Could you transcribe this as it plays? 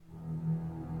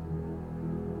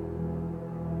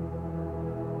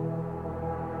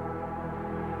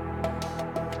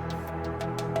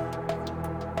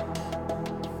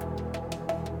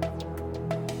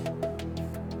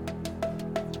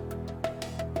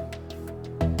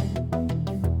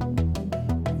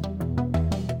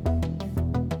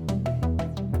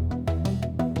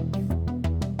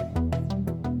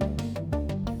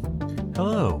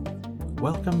Hello,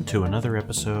 welcome to another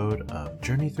episode of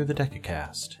Journey Through the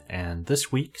Decacast, and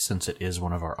this week, since it is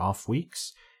one of our off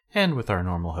weeks, and with our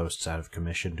normal hosts out of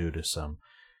commission due to some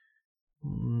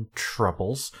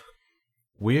troubles,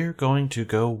 we're going to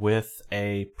go with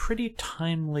a pretty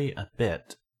timely a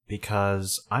bit,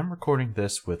 because I'm recording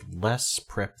this with less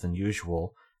prep than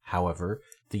usual. However,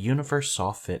 the universe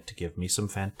saw fit to give me some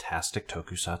fantastic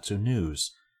tokusatsu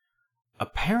news.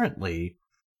 Apparently,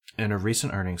 in a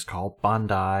recent earnings call,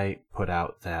 Bandai put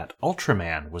out that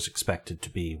Ultraman was expected to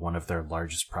be one of their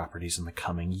largest properties in the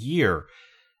coming year.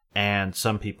 And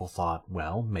some people thought,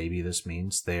 well, maybe this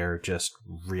means they're just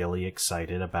really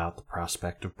excited about the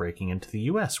prospect of breaking into the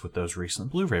US with those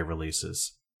recent Blu-ray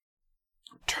releases.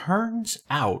 Turns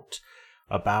out,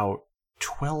 about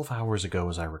 12 hours ago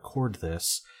as I record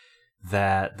this,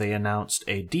 that they announced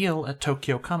a deal at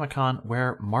Tokyo Comic Con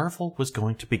where Marvel was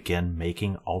going to begin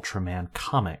making Ultraman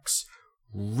comics,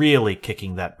 really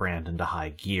kicking that brand into high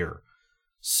gear.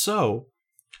 So,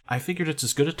 I figured it's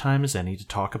as good a time as any to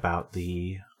talk about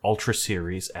the Ultra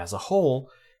series as a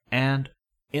whole, and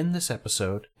in this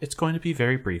episode, it's going to be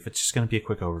very brief. It's just going to be a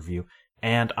quick overview,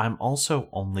 and I'm also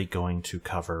only going to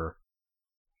cover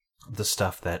the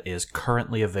stuff that is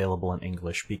currently available in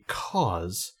English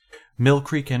because Mill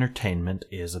Creek Entertainment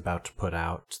is about to put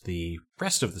out the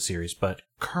rest of the series, but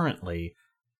currently,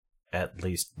 at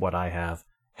least what I have,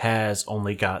 has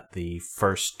only got the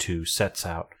first two sets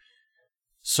out.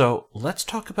 So let's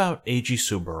talk about Eiji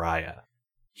Tsuburaya.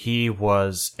 He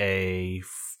was a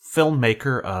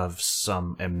filmmaker of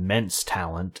some immense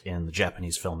talent in the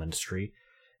Japanese film industry,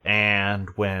 and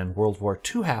when World War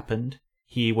II happened,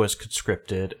 he was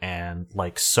conscripted and,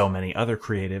 like so many other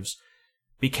creatives,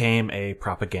 became a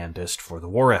propagandist for the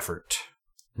war effort.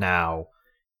 Now,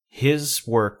 his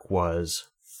work was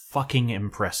fucking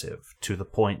impressive, to the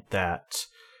point that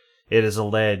it is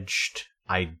alleged,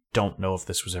 I don't know if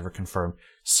this was ever confirmed,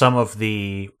 some of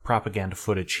the propaganda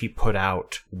footage he put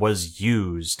out was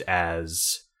used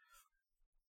as,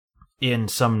 in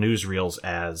some newsreels,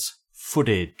 as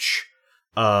footage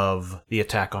of the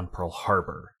attack on Pearl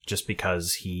Harbor, just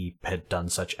because he had done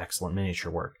such excellent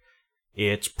miniature work.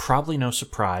 It's probably no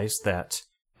surprise that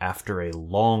after a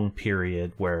long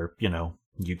period where,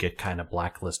 you get kind of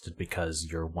blacklisted because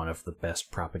you're one of the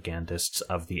best propagandists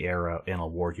of the era in a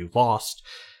war you lost,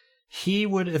 he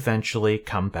would eventually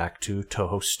come back to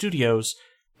Toho Studios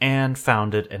and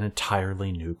founded an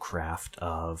entirely new craft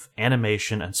of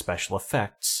animation and special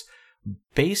effects,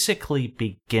 basically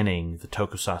beginning the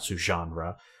tokusatsu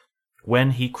genre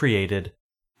when he created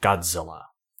Godzilla,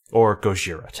 or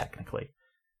Gojira technically.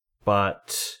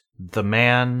 But the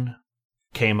man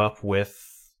came up with,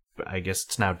 I guess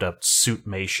it's now dubbed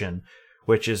Suitmation,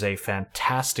 which is a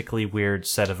fantastically weird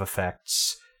set of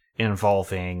effects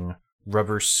involving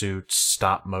rubber suits,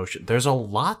 stop motion. There's a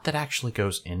lot that actually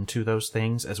goes into those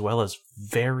things, as well as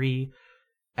very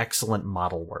excellent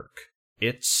model work.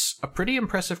 It's a pretty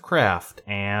impressive craft,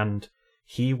 and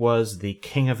he was the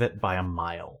king of it by a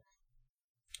mile.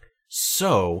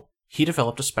 So, he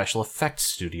developed a special effects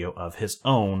studio of his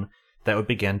own that would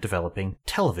begin developing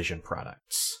television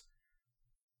products.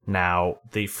 Now,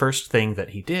 the first thing that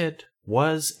he did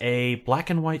was a black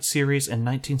and white series in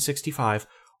 1965,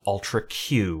 Ultra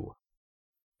Q.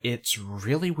 It's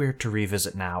really weird to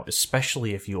revisit now,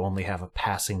 especially if you only have a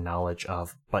passing knowledge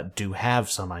of, but do have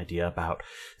some idea about,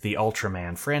 the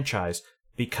Ultraman franchise,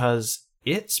 because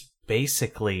it's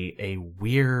basically a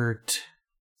weird,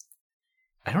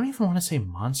 I don't even want to say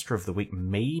monster of the week,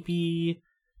 maybe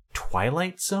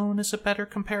Twilight Zone is a better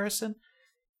comparison.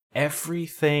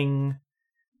 Everything,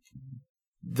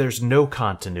 there's no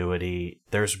continuity,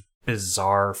 there's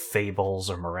bizarre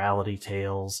fables or morality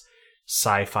tales,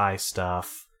 sci-fi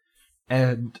stuff,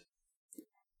 and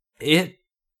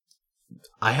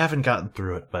I haven't gotten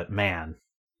through it, but man,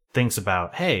 things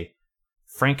about, hey,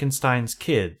 Frankenstein's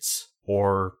kids,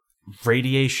 or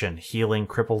radiation healing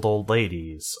crippled old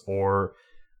ladies, or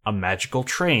a magical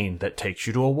train that takes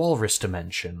you to a walrus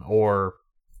dimension, or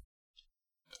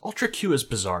Ultra Q is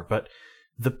bizarre, but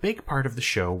the big part of the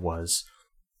show was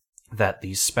that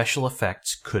these special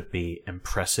effects could be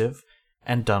impressive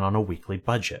and done on a weekly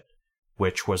budget,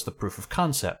 which was the proof of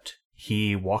concept.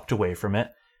 He walked away from it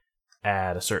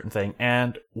at a certain thing,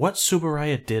 and what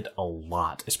Tsuburaya did a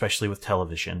lot, especially with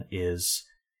television, is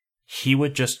he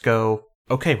would just go,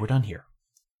 okay, we're done here.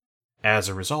 as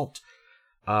a result,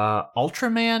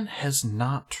 Ultraman has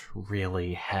not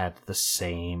really had the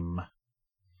same,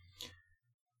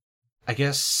 I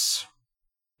guess,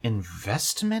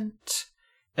 investment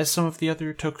as some of the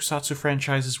other tokusatsu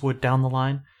franchises would down the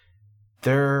line.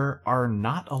 There are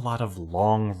not a lot of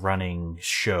long-running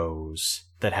shows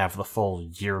that have the full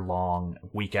year-long,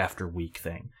 week-after-week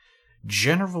thing.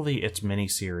 Generally, it's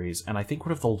miniseries, and I think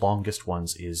one of the longest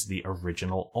ones is the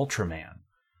original Ultraman.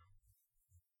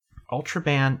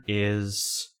 Ultraman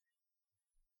is,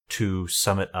 to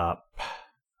sum it up,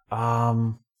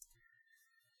 the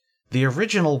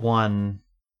original one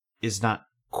is not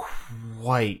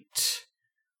quite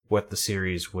what the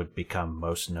series would become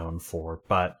most known for,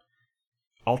 but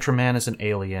Ultraman is an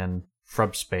alien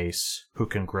from space who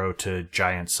can grow to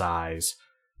giant size,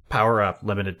 power up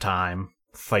limited time,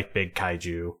 fight big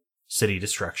kaiju, city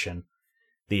destruction,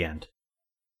 the end.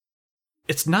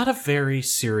 It's not a very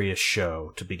serious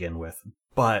show to begin with,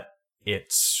 but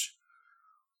it's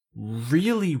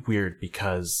really weird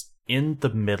because in the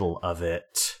middle of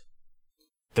it,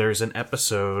 there's an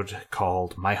episode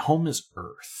called My Home is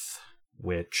Earth,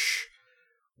 which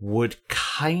would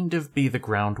kind of be the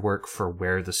groundwork for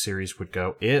where the series would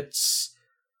go. It's...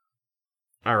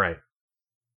 Alright.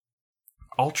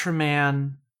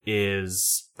 Ultraman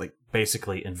is, like,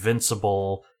 basically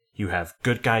invincible. You have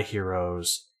good guy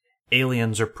heroes.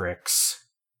 Aliens are pricks.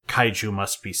 Kaiju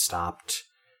must be stopped.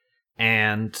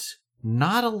 And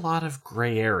not a lot of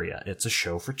gray area. It's a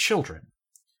show for children.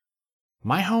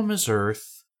 My Home is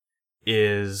Earth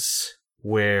is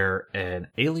where an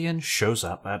alien shows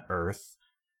up at Earth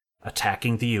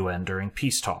attacking the UN during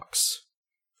peace talks.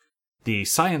 The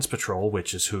Science Patrol,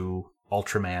 which is who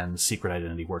Ultraman's secret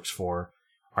identity works for,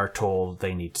 are told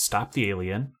they need to stop the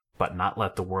alien, but not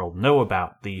let the world know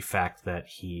about the fact that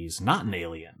he's not an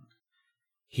alien.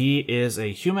 He is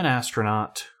a human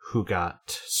astronaut who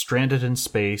got stranded in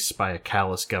space by a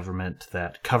callous government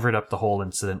that covered up the whole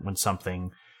incident when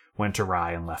something went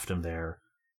awry and left him there.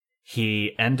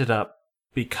 He ended up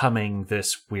becoming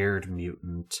this weird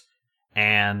mutant,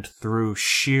 and through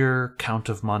sheer Count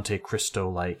of Monte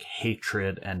Cristo-like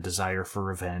hatred and desire for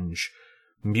revenge,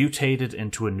 mutated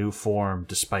into a new form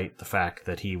despite the fact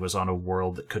that he was on a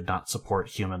world that could not support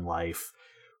human life,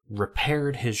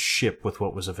 repaired his ship with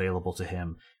what was available to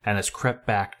him, and has crept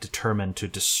back determined to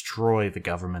destroy the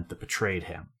government that betrayed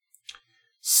him.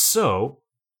 So,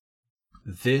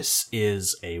 this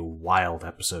is a wild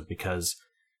episode because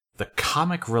the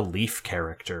comic relief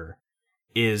character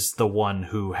is the one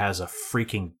who has a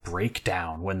freaking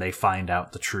breakdown when they find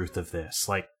out the truth of this.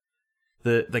 Like,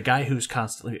 the guy who's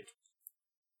constantly...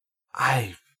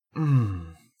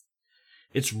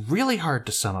 It's really hard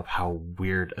to sum up how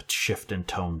weird a shift in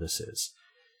tone this is.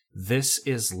 This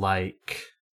is like...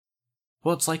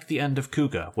 Well, it's like the end of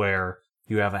Kuga, where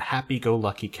you have a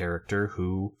happy-go-lucky character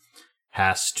who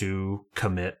has to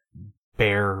commit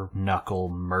bare-knuckle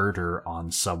murder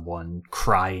on someone,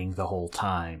 crying the whole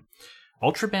time.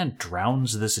 Ultraman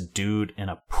drowns this dude in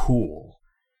a pool,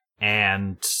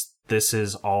 and this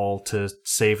is all to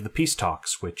save the peace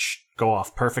talks, which go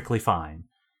off perfectly fine.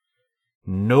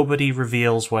 Nobody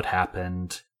reveals what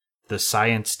happened. The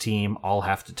science team all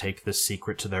have to take this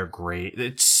secret to their grave.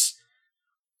 It's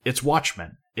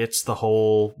Watchmen. It's the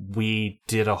whole, we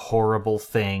did a horrible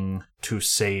thing to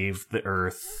save the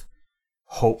Earth.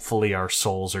 Hopefully our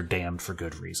souls are damned for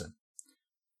good reason.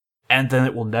 And then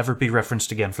it will never be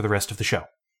referenced again for the rest of the show.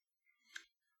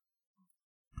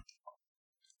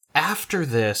 After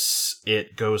this,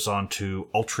 it goes on to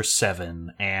Ultra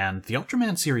 7, and the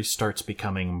Ultraman series starts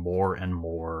becoming more and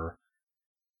more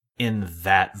in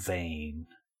that vein.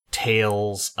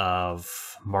 Tales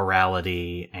of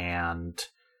morality and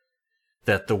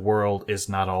that the world is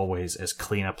not always as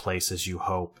clean a place as you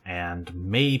hope, and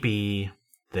maybe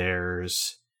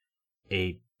there's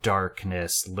a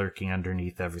darkness lurking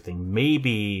underneath everything.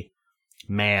 Maybe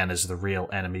man is the real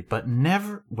enemy, but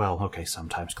never... Well, okay,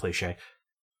 sometimes cliche.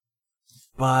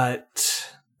 But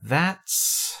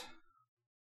that's...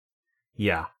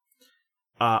 Yeah.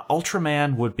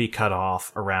 Ultraman would be cut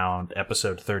off around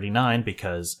episode 39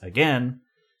 because, again,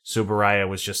 Tsuburaya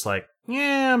was just like,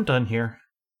 yeah, I'm done here.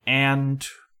 And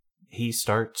he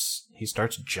starts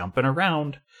jumping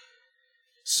around.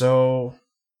 So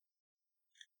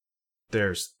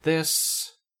there's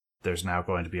this. There's now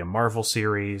going to be a Marvel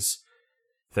series.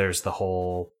 There's the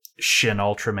whole Shin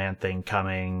Ultraman thing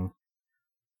coming.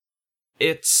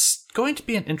 It's going to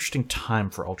be an interesting time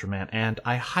for Ultraman, and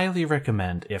I highly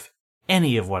recommend, if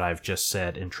any of what I've just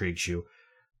said intrigues you,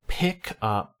 pick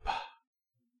up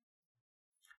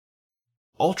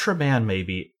Ultraman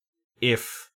maybe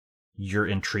if you're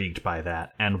intrigued by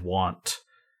that and want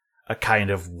a kind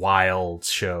of wild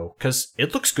show, because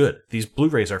it looks good. These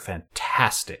Blu-rays are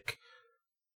fantastic.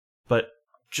 But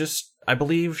just, I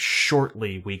believe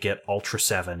shortly we get Ultra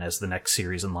 7 as the next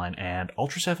series in line, and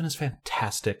Ultra 7 is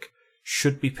fantastic.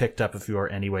 Should be picked up if you are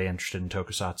anyway interested in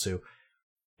tokusatsu.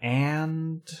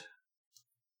 And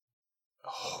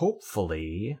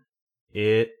hopefully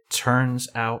it turns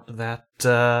out that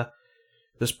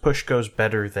this push goes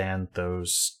better than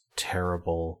those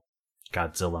terrible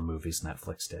Godzilla movies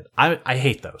Netflix did. I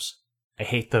hate those.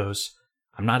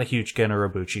 I'm not a huge Gen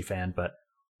Urobuchi fan, but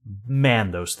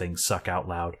man, those things suck out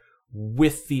loud,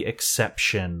 with the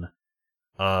exception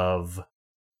of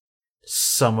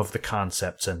some of the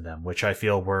concepts in them, which I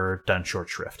feel were done short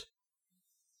shrift.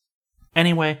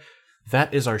 Anyway,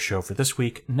 that is our show for this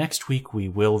week. Next week we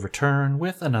will return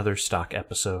with another stock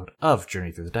episode of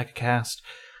Journey Through the Decacast.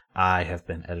 I have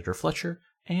been Editor Fletcher,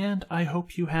 and I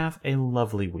hope you have a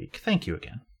lovely week. Thank you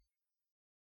again.